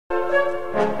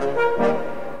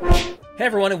Hey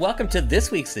everyone, and welcome to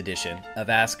this week's edition of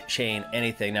Ask Shane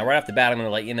Anything. Now, right off the bat, I'm going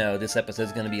to let you know this episode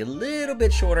is going to be a little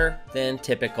bit shorter than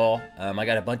typical. I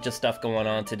got a bunch of stuff going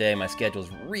on today. My schedule's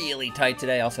really tight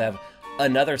today. I also have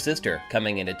another sister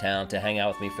coming into town to hang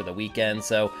out with me for the weekend,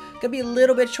 so it's going to be a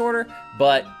little bit shorter,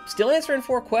 but still answering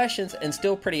 4 questions and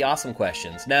still pretty awesome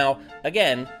questions. Now,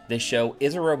 again, this show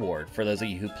is a reward for those of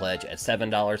you who pledge at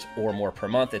 $7 or more per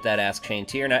month at that Ask Shane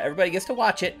tier. Now, everybody gets to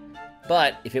watch it.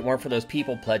 But if it weren't for those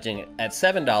people pledging at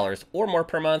 $7 or more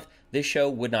per month, this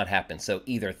show would not happen. So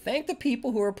either thank the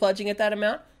people who are pledging at that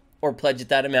amount or pledge at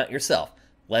that amount yourself.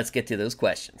 Let's get to those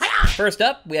questions. First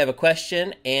up, we have a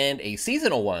question and a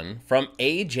seasonal one from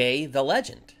AJ the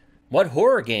Legend. What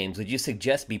horror games would you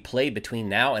suggest be played between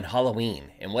now and Halloween?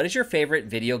 And what is your favorite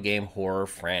video game horror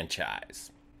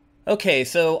franchise? Okay,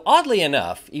 so oddly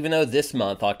enough, even though this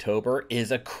month, October,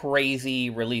 is a crazy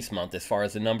release month as far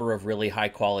as the number of really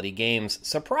high-quality games,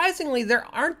 surprisingly, there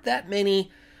aren't that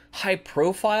many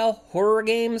high-profile horror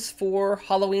games for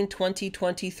Halloween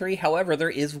 2023. However, there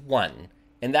is one,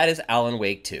 and that is Alan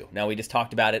Wake 2. Now, we just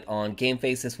talked about it on Game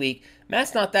Face this week.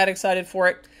 Matt's not that excited for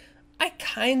it. I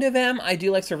kind of am. I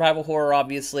do like survival horror,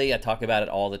 obviously. I talk about it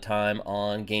all the time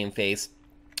on Game Face.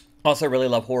 Also really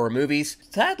love horror movies.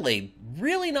 Sadly,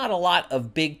 really not a lot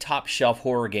of big top shelf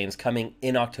horror games coming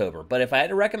in October. But if I had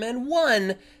to recommend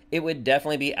one, it would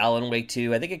definitely be Alan Wake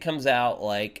 2. I think it comes out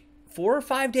like 4 or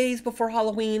 5 days before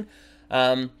Halloween.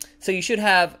 So you should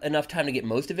have enough time to get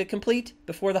most of it complete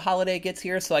before the holiday gets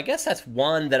here. So I guess that's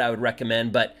one that I would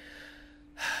recommend. But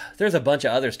there's a bunch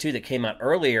of others too that came out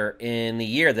earlier in the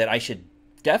year that I should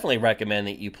definitely recommend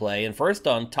that you play. And first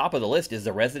on top of the list is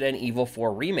the Resident Evil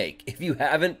 4 remake. If you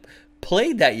haven't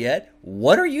played that yet,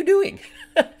 what are you doing?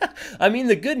 I mean,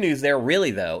 the good news there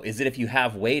really, though, is that if you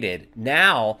have waited,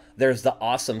 now there's the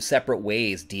awesome Separate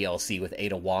Ways DLC with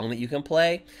Ada Wong that you can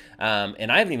play.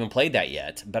 And I haven't even played that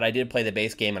yet, but I did play the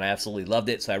base game and I absolutely loved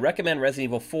it. So I recommend Resident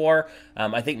Evil 4.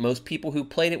 I think most people who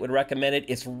played it would recommend it.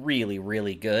 It's really,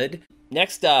 really good.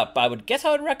 Next up, I would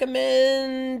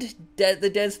recommend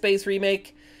the Dead Space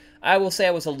remake. I will say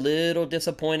I was a little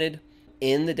disappointed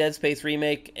in the Dead Space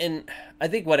remake, and I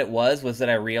think what it was that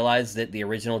I realized that the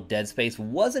original Dead Space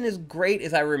wasn't as great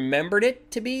as I remembered it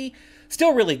to be.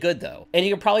 Still really good, though, and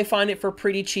you can probably find it for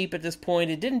pretty cheap at this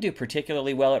point. It didn't do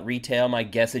particularly well at retail. My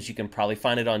guess is you can probably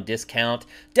find it on discount.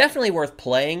 Definitely worth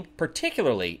playing,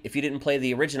 particularly if you didn't play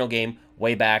the original game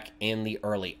way back in the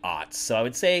early aughts. So I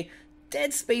would say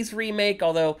Dead Space remake,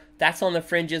 although that's on the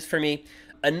fringes for me.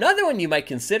 Another one you might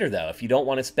consider, though, if you don't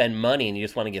want to spend money and you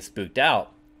just want to get spooked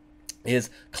out, is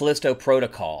Callisto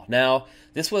Protocol. Now,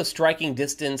 this was Striking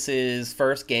Distance's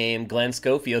first game. Glenn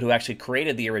Schofield, who actually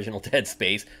created the original Dead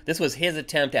Space, this was his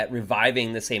attempt at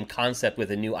reviving the same concept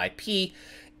with a new IP.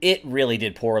 It really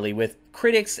did poorly with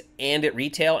critics and at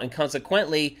retail, and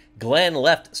consequently, Glenn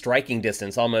left Striking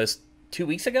Distance almost 2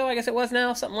 weeks ago, I guess it was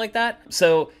now, something like that.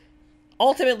 So,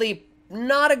 ultimately,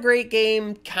 not a great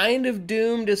game, kind of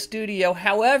doomed a studio.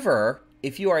 However,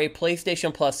 if you are a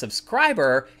PlayStation Plus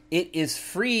subscriber, it is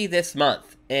free this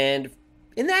month. And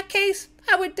in that case,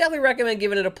 I would definitely recommend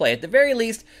giving it a play. At the very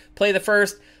least, play the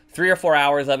first 3 or 4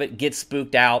 hours of it, get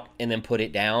spooked out, and then put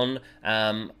it down.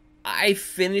 I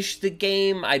finished the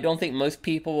game. I don't think most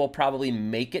people will probably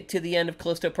make it to the end of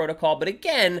Callisto Protocol. But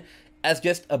again, as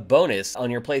just a bonus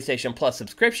on your PlayStation Plus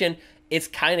subscription, it's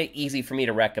kind of easy for me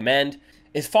to recommend.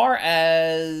 As far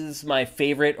as my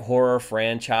favorite horror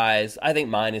franchise, I think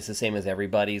mine is the same as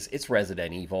everybody's. It's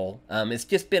Resident Evil. It's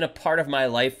just been a part of my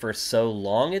life for so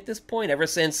long at this point, ever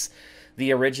since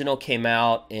the original came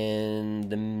out in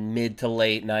the mid to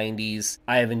late 90s.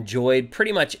 I have enjoyed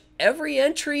pretty much every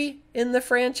entry in the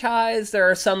franchise. There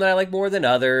are some that I like more than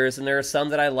others, and there are some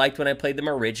that I liked when I played them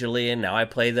originally, and now I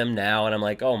play them now, and I'm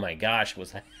like, oh my gosh,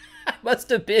 I must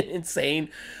have been insane.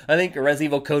 I think Resident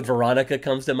Evil Code Veronica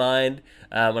comes to mind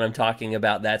when I'm talking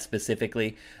about that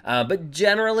specifically. But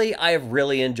generally, I have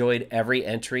really enjoyed every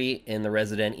entry in the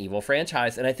Resident Evil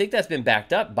franchise, and I think that's been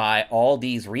backed up by all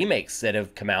these remakes that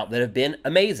have come out that have been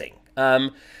amazing.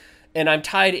 And I'm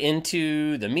tied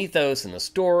into the mythos and the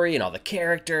story and all the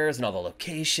characters and all the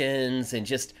locations and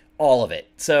just all of it.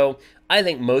 So I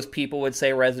think most people would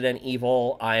say Resident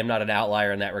Evil. I am not an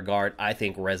outlier in that regard. I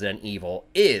think Resident Evil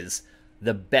is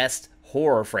the best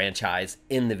horror franchise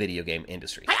in the video game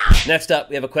industry. Next up,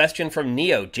 we have a question from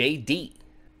Neo JD.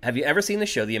 Have you ever seen the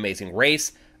show The Amazing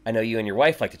Race? I know you and your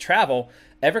wife like to travel.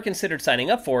 Ever considered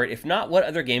signing up for it? If not, what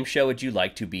other game show would you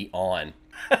like to be on?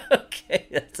 Okay,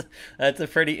 that's a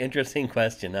pretty interesting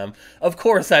question. Of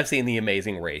course I've seen The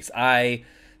Amazing Race. I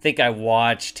think I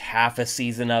watched half a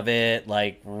season of it,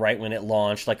 like right when it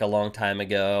launched, like a long time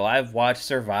ago. I've watched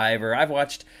Survivor. I've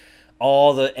watched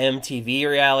all the MTV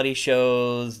reality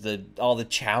shows, all the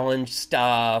challenge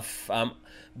stuff.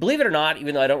 Believe it or not,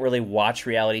 even though I don't really watch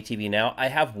reality TV now, I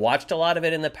have watched a lot of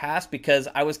it in the past because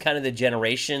I was kind of the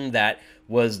generation that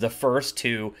was the first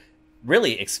to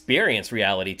really experience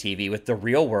reality TV with The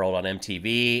Real World on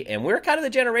MTV. And we're kind of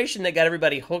the generation that got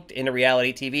everybody hooked into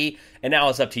reality TV. And now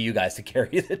it's up to you guys to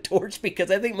carry the torch because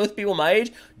I think most people my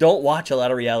age don't watch a lot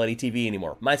of reality TV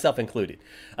anymore, myself included.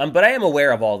 But I am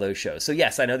aware of all those shows. So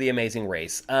yes, I know The Amazing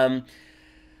Race.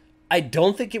 I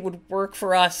don't think it would work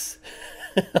for us.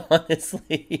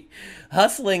 Honestly,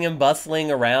 hustling and bustling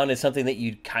around is something that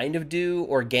you kind of do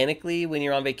organically when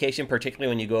you're on vacation, particularly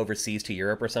when you go overseas to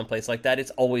Europe or someplace like that.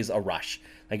 It's always a rush.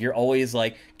 Like you're always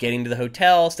like getting to the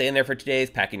hotel, staying there for 2 days,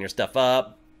 packing your stuff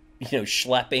up,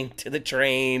 schlepping to the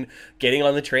train, getting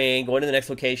on the train, going to the next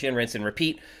location, rinse and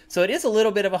repeat. So it is a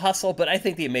little bit of a hustle, but I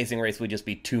think The Amazing Race would just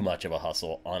be too much of a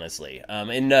hustle, honestly.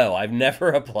 And no, I've never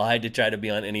applied to try to be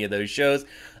on any of those shows.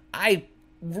 I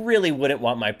really wouldn't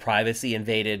want my privacy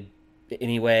invaded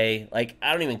anyway. Like,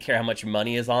 I don't even care how much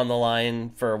money is on the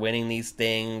line for winning these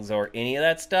things or any of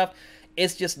that stuff.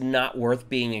 It's just not worth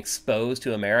being exposed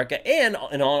to America. And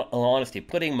in all honesty,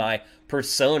 putting my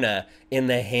persona in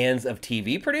the hands of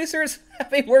TV producers,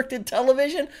 having worked in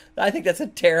television, I think that's a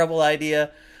terrible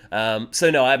idea. So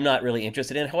no, I'm not really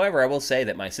interested in it. However, I will say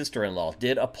that my sister-in-law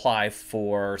did apply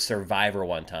for Survivor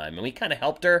one time, and we kind of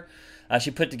helped her. She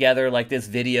put together like this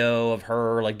video of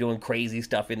her like doing crazy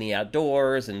stuff in the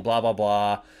outdoors and blah, blah,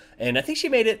 blah. And I think she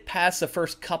made it past the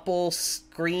first couple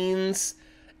screens.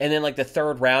 And then like the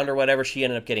third round or whatever, she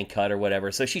ended up getting cut or whatever.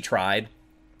 So she tried.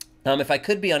 If I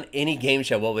could be on any game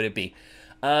show, what would it be?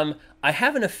 I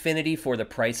have an affinity for The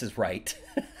Price is Right.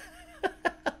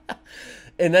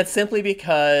 And that's simply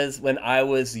because when I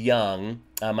was young,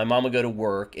 my mom would go to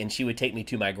work and she would take me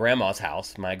to my grandma's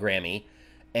house, my Grammy.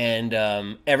 And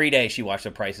every day she watched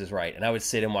The Price is Right. And I would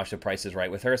sit and watch The Price is Right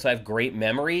with her. So I have great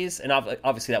memories. And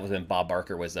obviously that was when Bob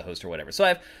Barker was the host or whatever. So I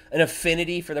have an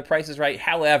affinity for The Price is Right.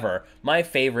 However, my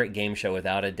favorite game show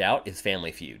without a doubt is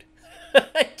Family Feud.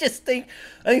 I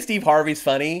think Steve Harvey's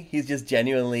funny. He's just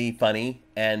genuinely funny.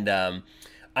 And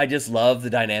I just love the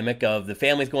dynamic of the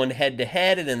families going head to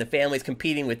head and then the families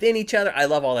competing within each other. I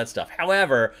love all that stuff.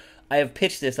 However, I have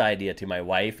pitched this idea to my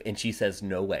wife and she says,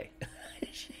 no way.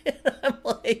 I'm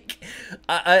like,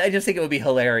 I just think it would be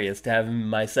hilarious to have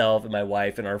myself and my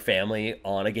wife and our family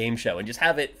on a game show and just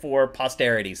have it for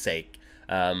posterity's sake.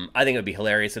 I think it would be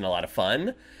hilarious and a lot of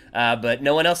fun, but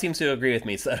no one else seems to agree with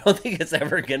me, so I don't think it's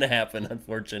ever going to happen,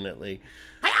 unfortunately.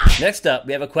 Next up,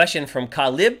 we have a question from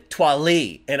Khalib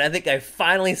Twali, and I think I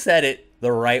finally said it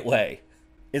the right way.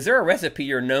 Is there a recipe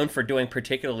you're known for doing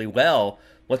particularly well?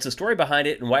 What's the story behind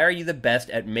it, and why are you the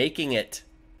best at making it?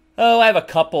 Oh, I have a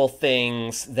couple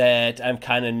things that I'm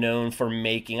kind of known for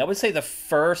making. I would say the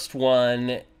first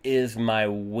one is my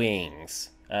wings.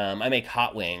 I make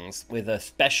hot wings with a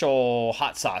special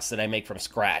hot sauce that I make from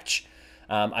scratch.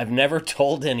 I've never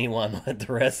told anyone what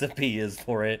the recipe is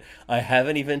for it. I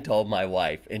haven't even told my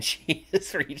wife. And she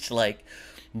has reached like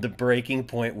the breaking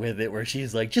point with it where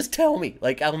she's like, just tell me.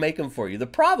 Like, I'll make them for you. The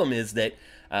problem is that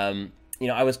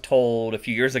I was told a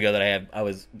few years ago that I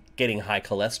was getting high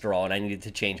cholesterol and I needed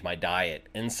to change my diet.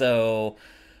 And so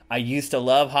I used to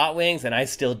love hot wings and I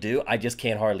still do. I just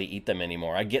can't hardly eat them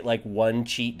anymore. I get like one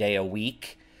cheat day a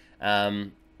week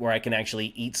where I can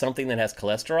actually eat something that has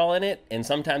cholesterol in it. And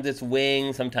sometimes it's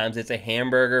wings, sometimes it's a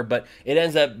hamburger, but it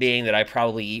ends up being that I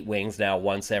probably eat wings now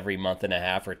once every month and a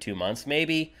half or 2 months,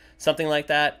 maybe something like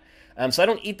that. So I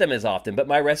don't eat them as often, but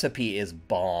my recipe is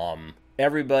bomb.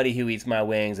 Everybody who eats my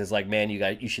wings is like, man,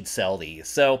 you should sell these.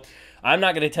 So I'm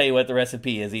not going to tell you what the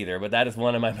recipe is either, but that is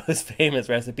one of my most famous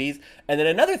recipes. And then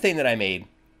another thing that I made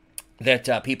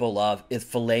that people love is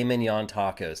filet mignon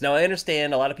tacos. Now, I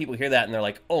understand a lot of people hear that and they're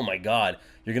like, oh my God,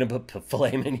 you're going to put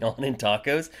filet mignon in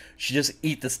tacos? You should just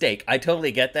eat the steak. I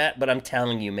totally get that, but I'm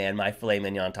telling you, man, my filet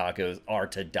mignon tacos are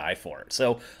to die for.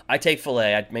 So I take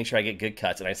filet, I make sure I get good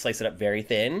cuts, and I slice it up very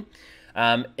thin.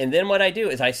 And then what I do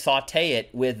is I saute it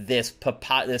with this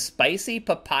spicy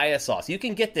papaya sauce. You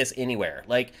can get this anywhere.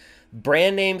 Like,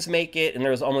 brand names make it, and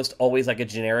there's almost always like a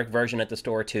generic version at the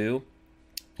store too.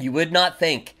 You would not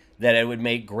think that it would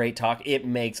make great tacos. It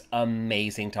makes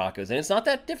amazing tacos. And it's not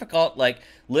that difficult. Like,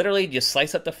 literally just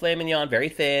slice up the filet mignon very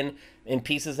thin in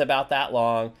pieces about that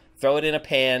long, throw it in a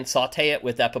pan, saute it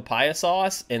with that papaya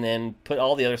sauce, and then put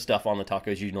all the other stuff on the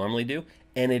tacos you normally do.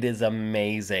 And it is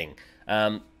amazing.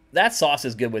 That sauce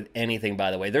is good with anything,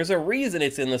 by the way. There's a reason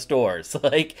it's in the stores.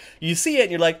 Like, you see it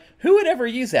and you're like, who would ever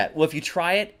use that? Well, if you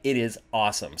try it, it is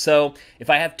awesome. So if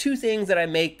I have two things that I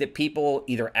make that people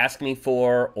either ask me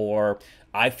for or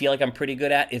I feel like I'm pretty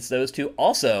good at, it's those two.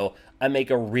 Also, I make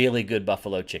a really good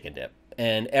buffalo chicken dip.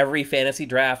 And every fantasy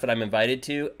draft that I'm invited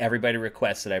to, everybody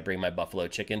requests that I bring my buffalo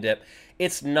chicken dip.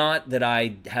 It's not that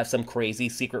I have some crazy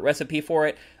secret recipe for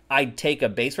it. I take a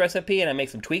base recipe and I make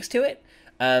some tweaks to it.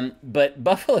 But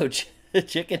buffalo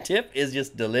chicken dip is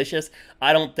just delicious.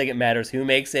 I don't think it matters who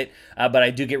makes it, but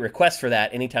I do get requests for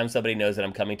that anytime somebody knows that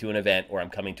I'm coming to an event or I'm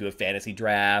coming to a fantasy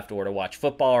draft or to watch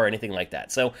football or anything like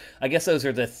that. So I guess those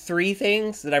are the three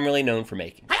things that I'm really known for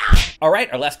making. All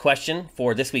right, our last question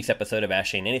for this week's episode of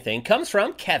Ask Shane Anything comes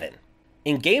from Kevin.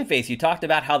 In Game Face, you talked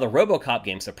about how the RoboCop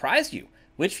game surprised you,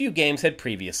 which few games had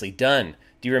previously done.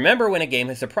 Do you remember when a game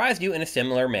has surprised you in a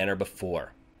similar manner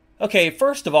before? Okay,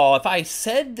 first of all, if I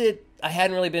said that I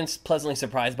hadn't really been pleasantly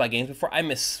surprised by games before, I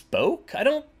misspoke. I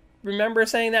don't remember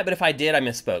saying that, but if I did, I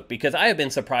misspoke, because I have been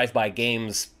surprised by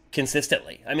games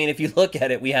consistently. I mean, if you look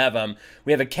at it, we have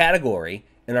a category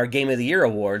in our Game of the Year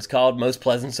awards called Most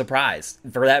Pleasant Surprise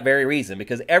for that very reason,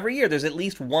 because every year there's at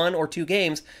least one or two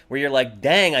games where you're like,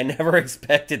 dang, I never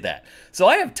expected that. So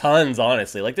I have tons,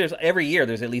 honestly. Like, every year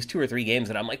there's at least two or three games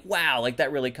that I'm like, wow, like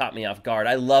that really caught me off guard.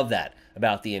 I love that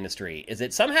about the industry, is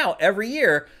that somehow every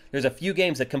year there's a few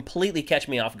games that completely catch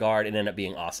me off guard and end up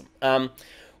being awesome.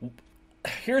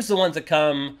 Here's the ones that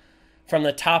come from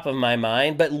the top of my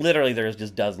mind, but literally there's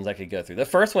just dozens I could go through. The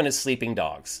first one is Sleeping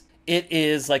Dogs. It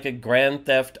is like a Grand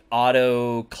Theft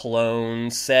Auto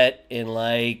clone set in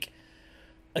like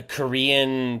a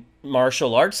Korean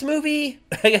martial arts movie,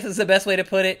 I guess is the best way to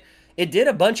put it. It did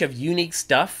a bunch of unique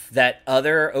stuff that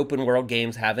other open world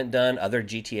games haven't done, other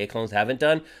GTA clones haven't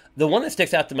done. The one that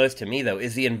sticks out the most to me, though,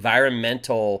 is the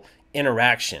environmental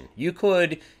interaction. You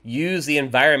could use the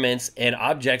environments and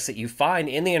objects that you find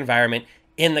in the environment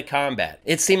in the combat.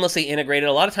 It's seamlessly integrated.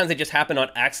 A lot of times they just happen on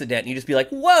accident, and you just be like,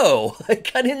 whoa, like,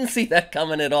 I didn't see that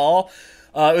coming at all.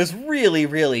 It was really,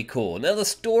 really cool. Now, the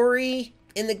story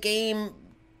in the game,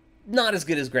 not as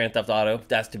good as Grand Theft Auto,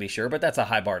 that's to be sure, but that's a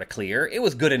high bar to clear. It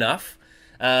was good enough.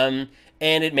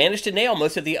 And it managed to nail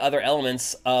most of the other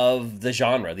elements of the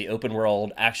genre, the open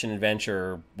world, action,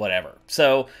 adventure, whatever.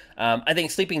 So I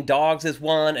think Sleeping Dogs is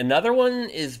one. Another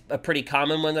one is a pretty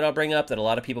common one that I'll bring up that a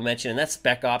lot of people mention, and that's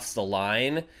Spec Ops: The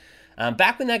Line.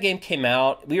 Back when that game came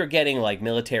out, we were getting like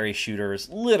military shooters,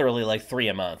 literally like 3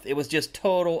 a month. It was just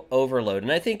total overload.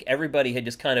 And I think everybody had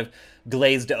just kind of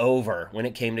glazed over when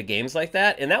it came to games like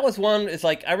that. And that was one, it's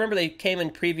like, I remember they came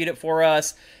and previewed it for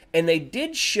us, and they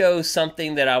did show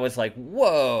something that I was like,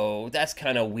 whoa, that's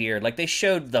kind of weird. Like, they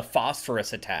showed the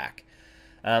phosphorus attack.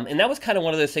 And that was kind of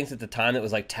one of those things at the time that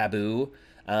was like taboo.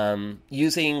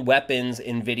 Using weapons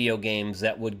in video games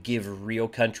that would give real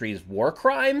countries war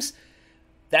crimes,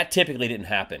 that typically didn't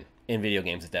happen in video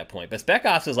games at that point. But Spec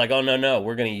Ops was like, oh, no,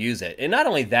 we're going to use it. And not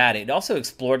only that, it also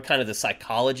explored kind of the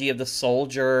psychology of the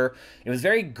soldier. It was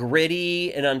very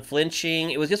gritty and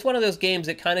unflinching. It was just one of those games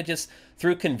that kind of just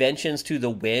threw conventions to the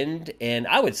wind, and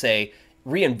I would say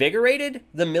reinvigorated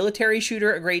the military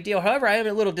shooter a great deal. However, I am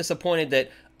a little disappointed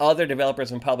that other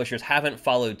developers and publishers haven't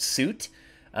followed suit.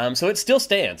 So it still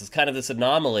stands. It's kind of this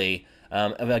anomaly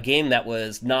of a game that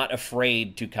was not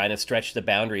afraid to kind of stretch the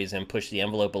boundaries and push the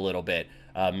envelope a little bit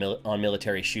on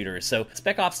military shooters. So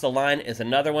Spec Ops: The Line is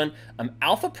another one.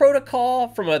 Alpha Protocol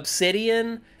from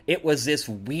Obsidian. It was this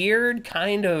weird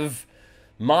kind of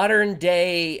modern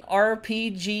day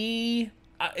RPG.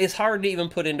 It's hard to even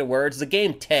put into words. The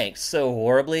game tanked so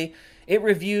horribly. It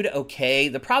reviewed okay.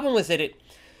 The problem was that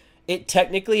it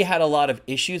technically had a lot of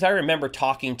issues. I remember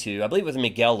talking to, I believe it was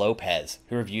Miguel Lopez,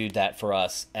 who reviewed that for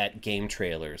us at Game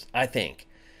Trailers, I think.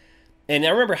 And I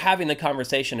remember having the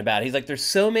conversation about it. He's like, there's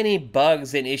so many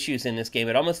bugs and issues in this game,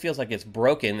 it almost feels like it's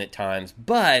broken at times,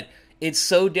 but it's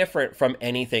so different from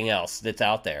anything else that's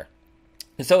out there.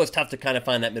 And so it's tough to kind of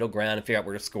find that middle ground and figure out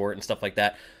where to score it and stuff like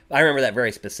that. I remember that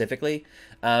very specifically.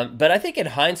 But I think in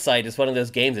hindsight, it's one of those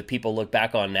games that people look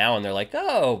back on now and they're like,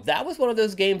 oh, that was one of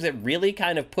those games that really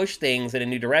kind of pushed things in a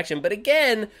new direction. But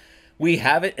again, we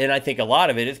have it, and I think a lot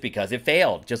of it is because it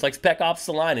failed. Just like Spec Ops: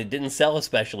 The Line, it didn't sell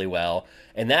especially well.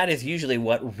 And that is usually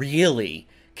what really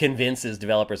convinces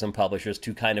developers and publishers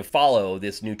to kind of follow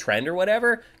this new trend or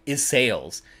whatever, is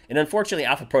sales. And unfortunately,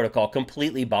 Alpha Protocol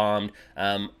completely bombed,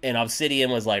 and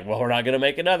Obsidian was like, well, we're not going to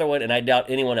make another one, and I doubt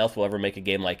anyone else will ever make a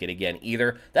game like it again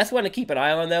either. That's one to keep an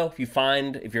eye on, though.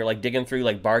 If you're like digging through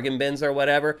like bargain bins or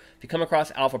whatever, if you come across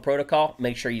Alpha Protocol,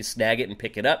 make sure you snag it and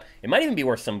pick it up. It might even be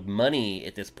worth some money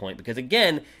at this point, because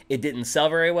again, it didn't sell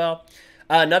very well.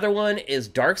 Another one is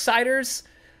Darksiders.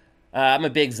 I'm a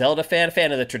big Zelda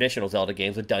fan of the traditional Zelda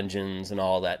games with dungeons and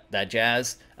all that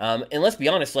jazz. And let's be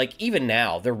honest, like, even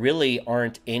now, there really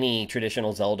aren't any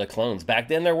traditional Zelda clones. Back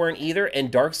then, there weren't either,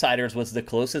 and Darksiders was the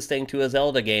closest thing to a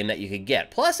Zelda game that you could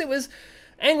get. Plus, it was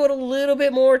angled a little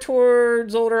bit more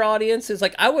towards older audiences.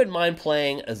 Like, I wouldn't mind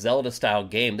playing a Zelda-style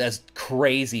game that's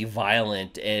crazy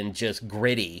violent and just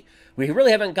gritty. We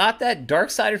really haven't got that.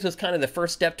 Darksiders was kind of the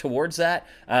first step towards that.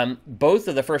 Both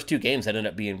of the first two games ended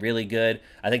up being really good.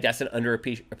 I think that's an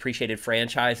underappreciated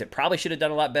franchise. It probably should have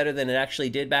done a lot better than it actually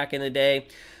did back in the day.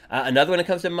 Another one that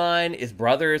comes to mind is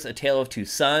Brothers: A Tale of Two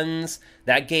Sons.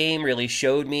 That game really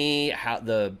showed me how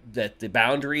that the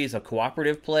boundaries of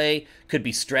cooperative play could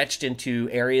be stretched into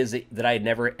areas that I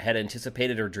never had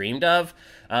anticipated or dreamed of.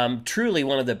 Truly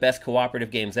one of the best cooperative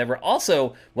games ever.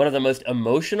 Also, one of the most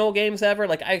emotional games ever.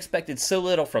 Like, I expected so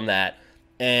little from that,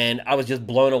 and I was just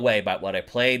blown away by what I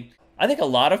played. I think a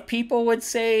lot of people would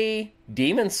say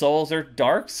Demon's Souls or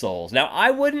Dark Souls. Now,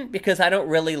 I wouldn't, because I don't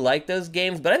really like those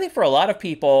games, but I think for a lot of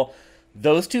people,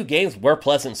 those two games were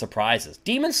pleasant surprises.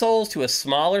 Demon's Souls to a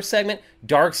smaller segment,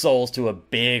 Dark Souls to a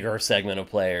bigger segment of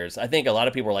players. I think a lot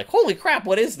of people were like, holy crap,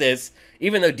 what is this?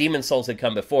 Even though Demon's Souls had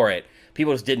come before it,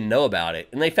 people just didn't know about it.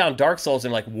 And they found Dark Souls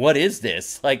and like, what is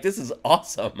this? Like, this is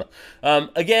awesome.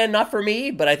 Again, not for me,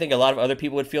 but I think a lot of other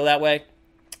people would feel that way.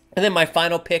 And then my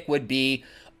final pick would be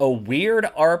a weird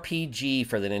RPG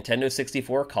for the Nintendo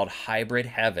 64 called Hybrid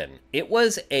Heaven. It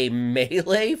was a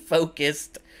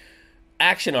melee-focused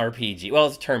action RPG. Well,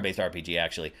 it's a turn-based RPG,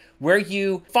 actually, where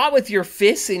you fought with your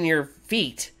fists and your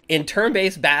feet in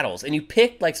turn-based battles, and you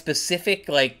picked, like, specific,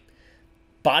 like,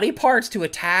 body parts to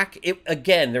attack.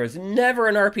 Again, there was never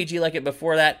an RPG like it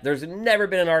before that. There's never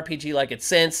been an RPG like it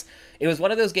since. It was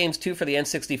one of those games, too, for the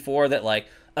N64 that, like,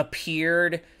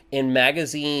 appeared in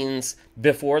magazines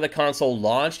before the console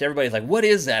launched. Everybody's like, what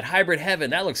is that? Hybrid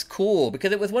Heaven, that looks cool.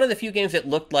 Because it was one of the few games that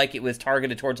looked like it was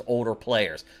targeted towards older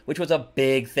players, which was a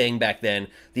big thing back then.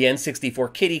 The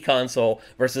N64 kiddie console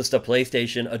versus the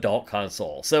PlayStation adult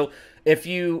console. So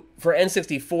for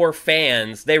N64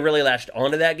 fans, they really latched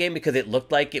onto that game because it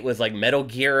looked like it was like Metal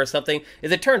Gear or something.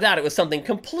 As it turns out, it was something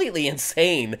completely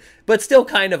insane, but still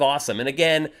kind of awesome. And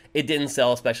again, it didn't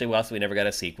sell especially well, so we never got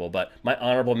a sequel. But my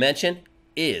honorable mention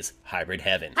is Hybrid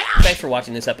Heaven. Thanks for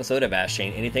watching this episode of Ask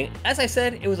Shane Anything. As I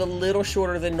said, it was a little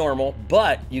shorter than normal,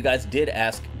 but you guys did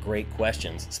ask great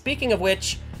questions. Speaking of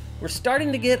which, we're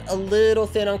starting to get a little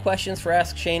thin on questions for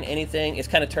Ask Shane Anything. It's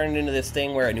kind of turning into this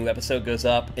thing where a new episode goes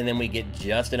up and then we get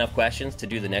just enough questions to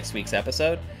do the next week's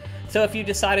episode. So if you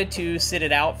decided to sit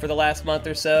it out for the last month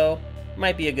or so,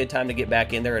 might be a good time to get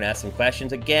back in there and ask some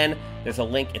questions. Again, there's a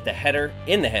link in the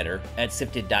header at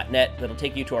sifted.net that'll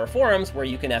take you to our forums where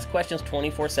you can ask questions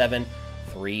 24/7,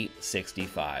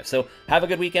 365. So have a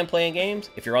good weekend playing games.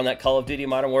 If you're on that Call of Duty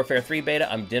Modern Warfare 3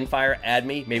 beta, I'm Dinfire, add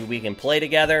me. Maybe we can play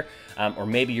together. Or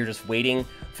maybe you're just waiting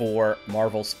for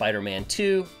Marvel's Spider-Man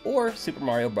 2 or Super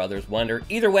Mario Bros. Wonder.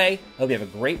 Either way, hope you have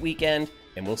a great weekend,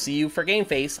 and we'll see you for Game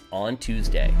Face on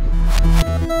Tuesday.